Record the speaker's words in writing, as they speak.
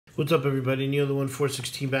What's up, everybody? Neil the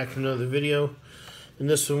 1416 back from another video. In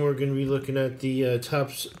this one, we're going to be looking at the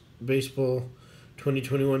Topps Baseball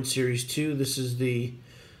 2021 Series 2. This is the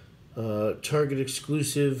Target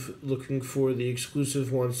exclusive, looking for the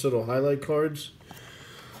exclusive Juan Soto highlight cards.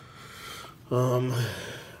 Let's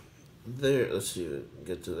see,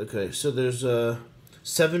 okay, so there's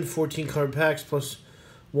 7 14-card packs plus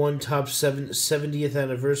one Topps 70th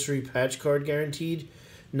anniversary patch card guaranteed.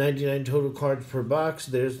 99 total cards per box.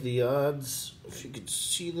 There's the odds, if you could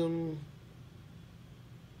see them.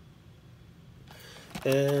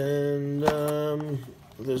 And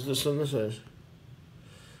there's this on the side.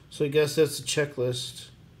 So I guess that's a checklist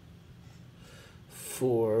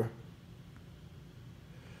for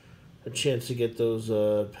a chance to get those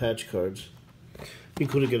patch cards. Be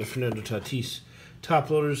cool to get a Fernando Tatis. Top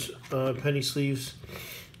loaders, penny sleeves,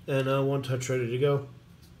 and one touch ready to go.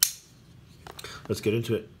 Let's get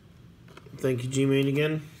into it. Thank you, G-Main,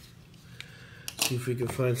 again. See if we can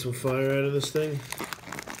find some fire out of this thing.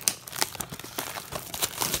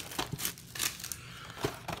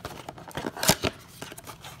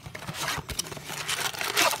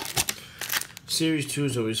 Series 2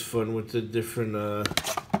 is always fun with the different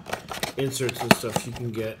inserts and stuff you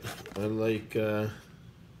can get. I like that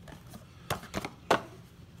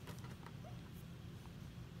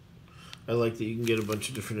you can get a bunch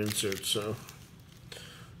of different inserts, so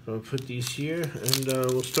I'll put these here and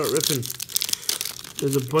we'll start ripping.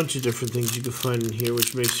 There's a bunch of different things you can find in here,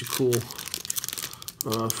 which makes it cool.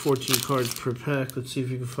 14 cards per pack. Let's see if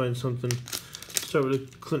you can find something. Start with a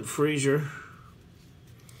Clint Frazier.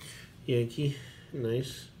 Yankee.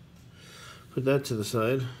 Nice. Put that to the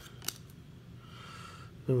side.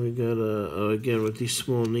 Then we got, again, with these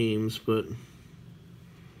small names, but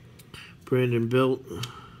Brandon Belt.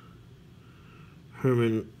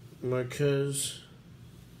 Herman Marquez.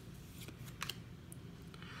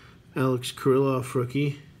 Alex Kirilloff,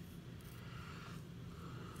 rookie.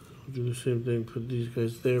 I'll do the same thing, put these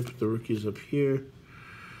guys there, put the rookies up here.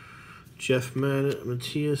 Jeff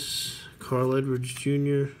Matias, Carl Edwards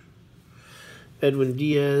Jr., Edwin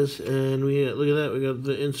Diaz, and look at that, we got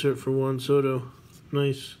the insert for Juan Soto.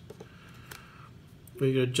 Nice.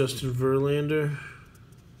 We got Justin Verlander.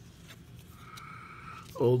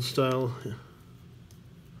 Old style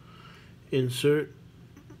insert.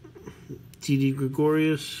 Didi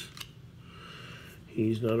Gregorius.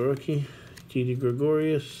 He's not a rookie. Didi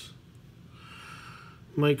Gregorius.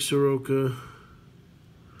 Mike Soroka.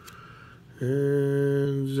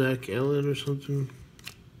 And Zach Allen or something.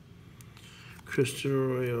 Christian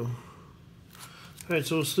Arroyo. Alright,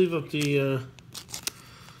 so we'll sleeve up the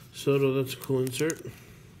Soto. That's a cool insert.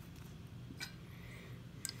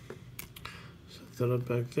 Set that up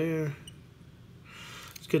back there.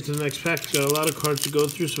 Let's get to the next pack. We've got a lot of cards to go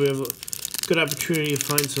through, so we have a good opportunity to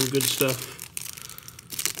find some good stuff.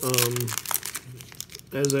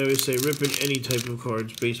 As I always say, ripping any type of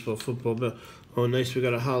cards, baseball, football, oh nice, we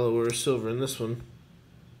got a hollow or a silver in this one.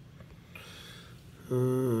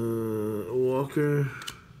 Walker,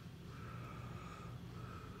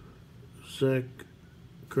 Zach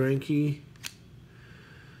Greinke,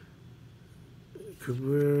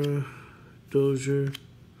 Cabrera, Dozier,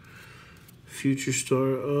 future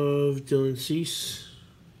star of Dylan Cease.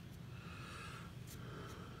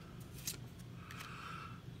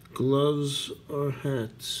 Gloves or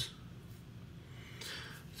hats?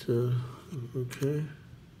 So, okay.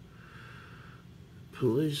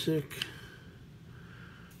 Pulisic,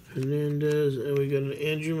 Hernandez, and we got an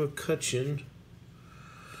Andrew McCutchen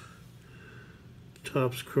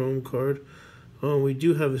Topps Chrome card. Oh, we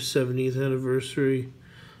do have a 70th anniversary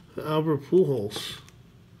Albert Pujols.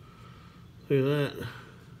 Look at that.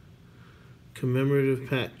 Commemorative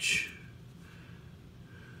patch.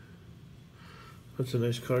 That's a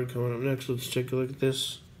nice card coming up next. Let's take a look at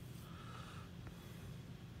this.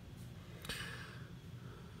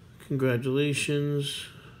 Congratulations.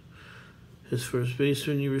 His first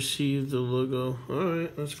baseman, you received the logo.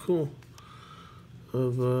 Alright, that's cool.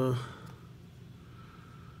 Of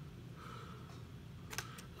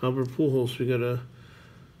Albert Pujols. We got a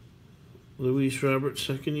Luis Robert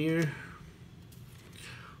second year.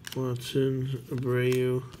 Watson,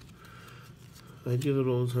 Abreu. I do it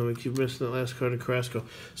all the time. I keep missing that last card of Carrasco.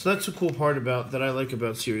 So that's the cool part that I like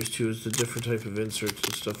about Series 2 is the different type of inserts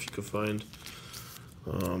and stuff you can find.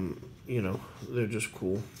 You know, they're just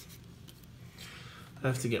cool. I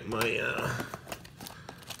have to get my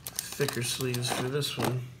thicker sleeves for this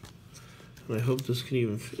one. And I hope this can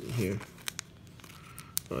even fit in here.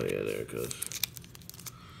 Oh yeah, there it goes.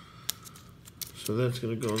 So that's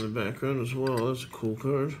going to go in the background as well. That's a cool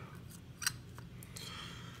card.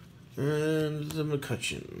 And the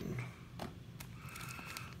McCutcheon.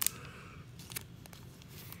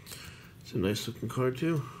 It's a nice looking card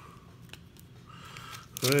too.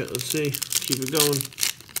 Alright, let's see. Keep it going.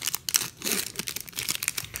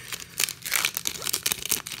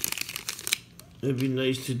 It'd be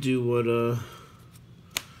nice to do what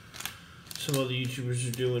some other YouTubers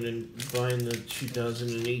are doing and buying the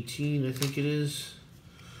 2018, I think it is,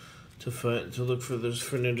 to look for this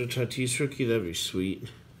Fernando Tatis rookie. That'd be sweet.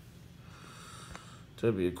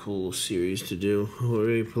 That'd be a cool series to do.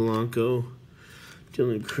 Jorge Polanco,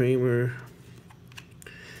 Dylan Kramer,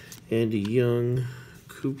 Andy Young,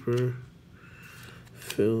 Cooper,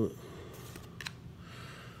 Phil.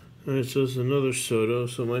 Alright, so it's another Soto,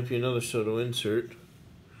 so it might be another Soto insert.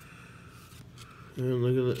 And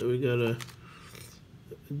look at that, we got a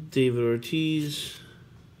David Ortiz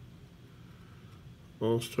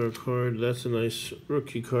All-Star card. That's a nice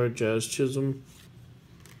rookie card, Jazz Chisholm.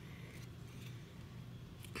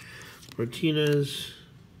 Martinez,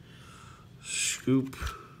 Scoop.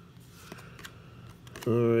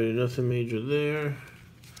 Alright, nothing major there.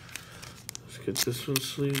 Let's get this one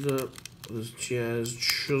sleeved up. This Jazz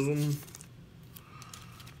Chisholm,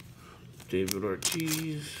 David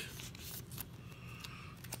Ortiz,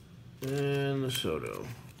 and the Soto.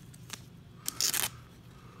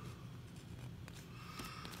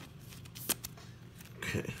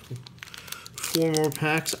 Okay, 4 more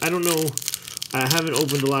packs. I don't know. I haven't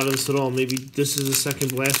opened a lot of this at all. Maybe this is the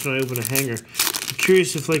second blast when I open a hanger. I'm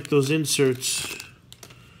curious if like those inserts,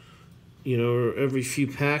 you know, or every few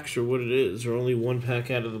packs or what it is, or only 1 pack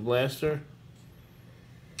out of the blaster.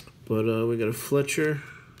 But we got a Fletcher,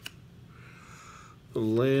 a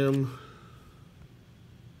Lamb,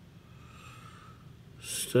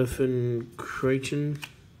 Stephen Crichton,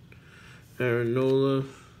 Aaron Nola,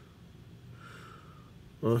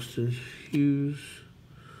 Austin Hughes.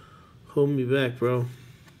 Hold me back, bro.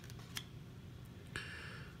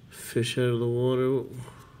 Fish out of the water.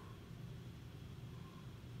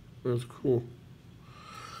 That's cool.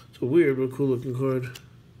 It's a weird but cool looking card.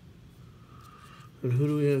 And who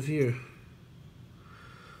do we have here?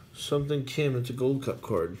 Something Kim. It's a Gold Cup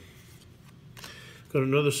card. Got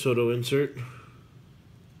another Soto insert.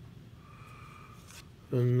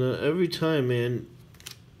 And every time, man,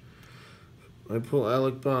 I pull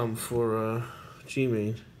Alec Baum for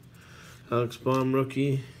G-Main. Alex Baum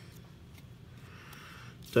rookie.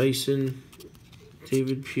 Dyson.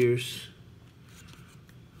 David Pierce.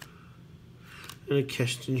 And a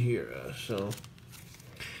Keston Hiura. So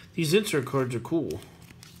these insert cards are cool.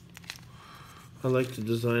 I like the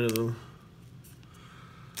design of them.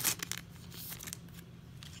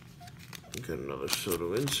 Got another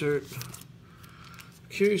Soto insert.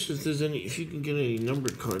 Curious if there's any, if you can get any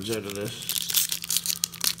numbered cards out of this.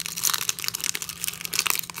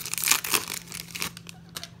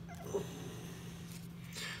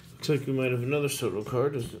 Looks like we might have another Soto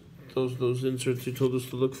card. Is it those inserts you told us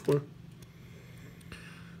to look for?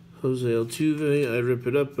 Jose Altuve. I rip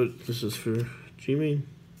it up, but this is for G-Main.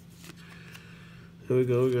 There we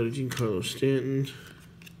go. We got a Giancarlo Stanton.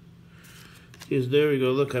 Yes, there we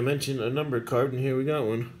go. Look, I mentioned a numbered card, and here we got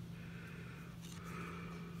one.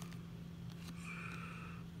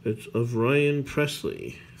 It's of Ryan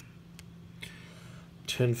Presley.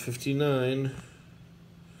 1059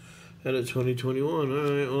 out of 2021. All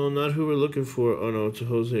right, well, not who we're looking for. Oh, no, it's a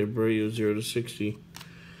Jose Abreu, 0/60.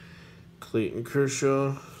 Clayton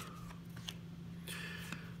Kershaw.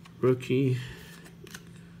 Rookie.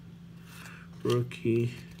 Okay.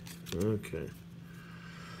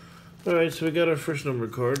 All right, so we got our first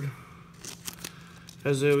numbered card.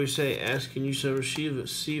 As they always say, ask and you shall receive,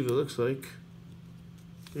 it looks like.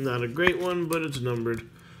 Not a great one, but it's numbered.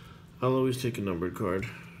 I'll always take a numbered card.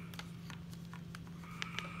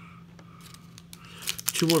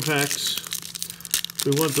 2 more packs.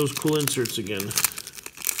 We want those cool inserts again.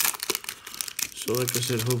 So like I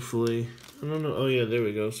said, hopefully, I don't know. Oh yeah, there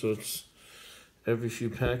we go. So it's every few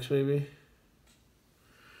packs maybe.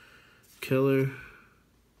 Keller.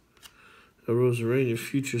 A Rosarena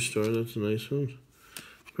Future Star. That's a nice one.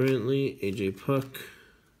 Brantley. AJ Puck.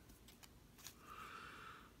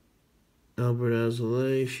 Albert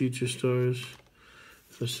Alzolay, Future Stars.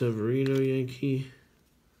 A Severino Yankee.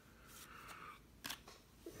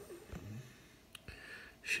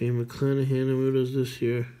 Shane McClanahan, and what is this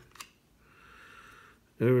here?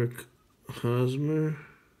 Eric Hosmer.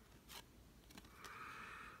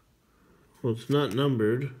 Well, it's not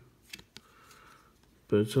numbered,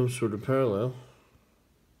 but it's some sort of parallel.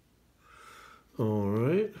 All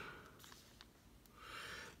right.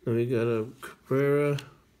 Then we got a Cabrera,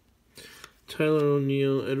 Tyler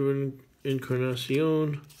O'Neill, Edwin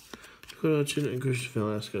Encarnacion, Kodachin and Christian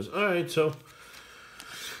Velasquez. Alright, so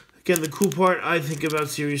again, the cool part I think about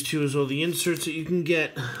Series 2 is all the inserts that you can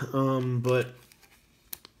get, but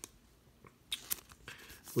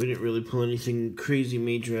we didn't really pull anything crazy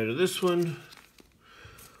major out of this one.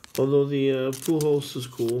 Although the Pujols is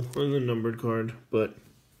cool, and the numbered card, but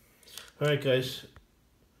alright guys,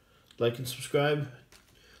 like and subscribe.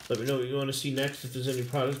 Let me know what you want to see next, if there's any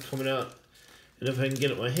products coming out. And if I can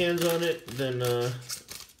get my hands on it, then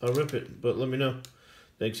I'll rip it. But let me know.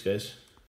 Thanks, guys.